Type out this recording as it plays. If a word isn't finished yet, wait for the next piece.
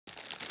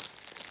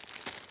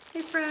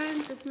Hey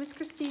friends, this is Miss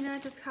Christina,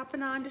 just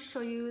hopping on to show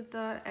you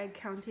the egg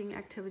counting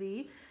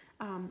activity.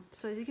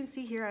 So as you can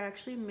see here, I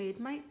actually made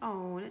my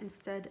own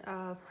instead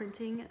of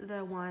printing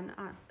the one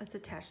that's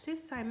attached to the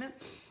assignment.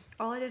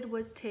 All I did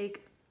was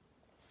take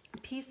a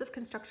piece of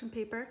construction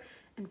paper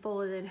and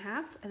fold it in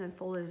half and then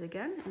fold it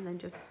again and then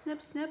just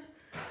snip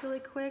really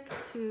quick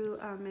to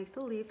make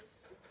the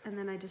leaves, and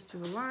then I just do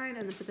a line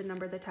and then put the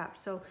number at the top.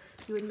 So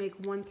you would make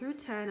 1 through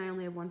 10. I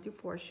only have 1 through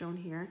 4 shown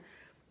here.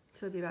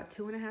 So it'd be about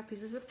 2.5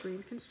 pieces of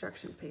green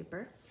construction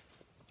paper.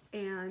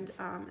 And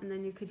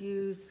then you could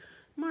use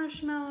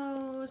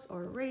marshmallows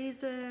or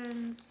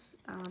raisins.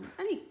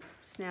 Any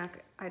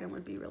snack item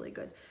would be really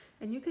good.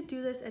 And you could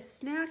do this at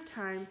snack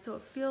time so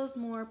it feels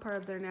more part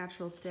of their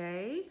natural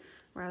day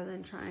rather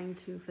than trying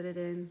to fit it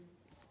in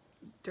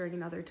during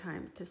another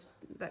time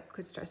that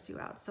could stress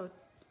you out. So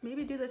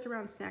maybe do this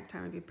around snack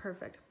time would be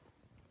perfect.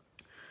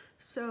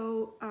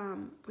 So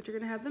what you're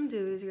gonna have them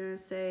do is you're gonna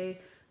say,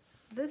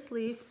 this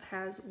leaf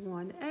has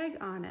 1 egg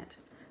on it.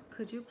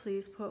 Could you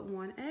please put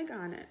 1 egg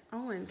on it?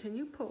 Owen, can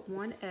you put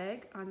 1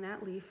 egg on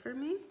that leaf for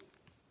me?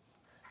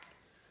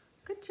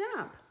 Good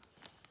job.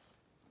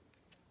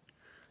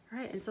 All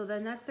right, and so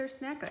then that's their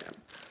snack item.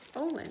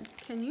 Owen,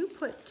 can you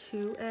put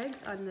 2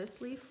 eggs on this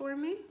leaf for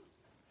me?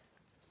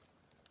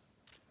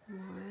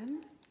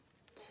 1,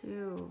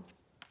 2.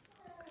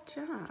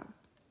 Good job.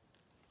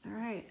 All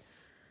right.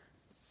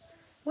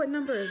 What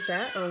number is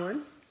that,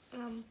 Owen?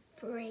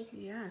 3.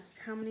 Yes.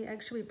 How many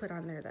eggs should we put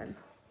on there then?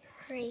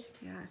 3.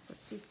 Yes,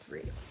 let's do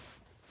 3.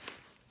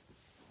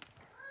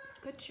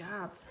 Good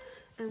job.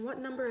 And what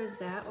number is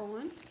that,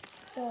 Owen?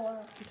 4.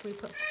 Can we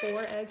put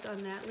 4 eggs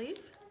on that leaf?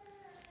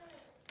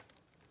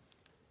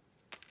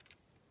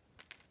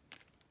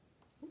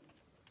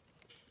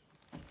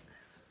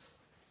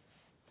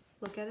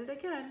 Look at it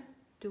again.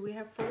 Do we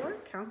have 4?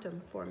 Count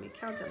them for me.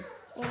 Count them.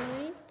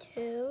 1,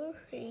 2,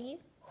 3,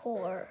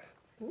 4.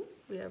 Ooh,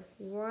 we have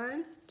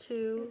 1,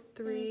 2,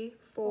 3,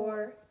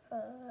 4,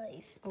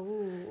 5.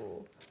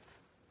 Oh,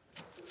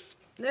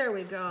 there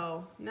we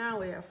go.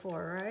 Now we have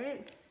 4,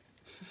 right?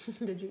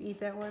 Did you eat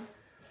that one?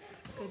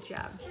 Good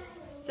job.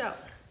 So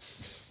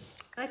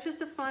that's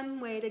just a fun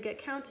way to get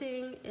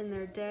counting in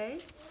their day,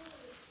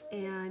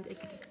 and it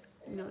could just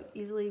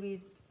easily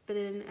be fit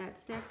in at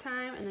snack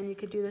time. And then you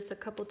could do this a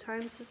couple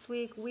times this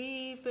week.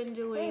 We've been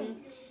doing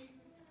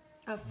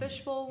a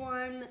fishbowl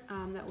one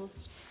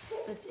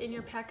that's in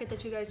your packet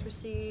that you guys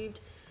received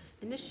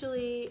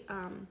initially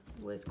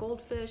with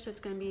goldfish.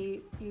 That's going to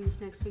be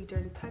used next week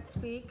during Pets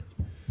Week.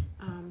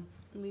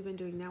 And we've been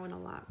doing that one a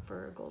lot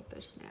for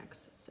goldfish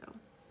snacks. So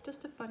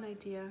just a fun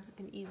idea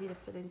and easy to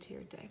fit into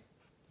your day.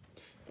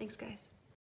 Thanks, guys.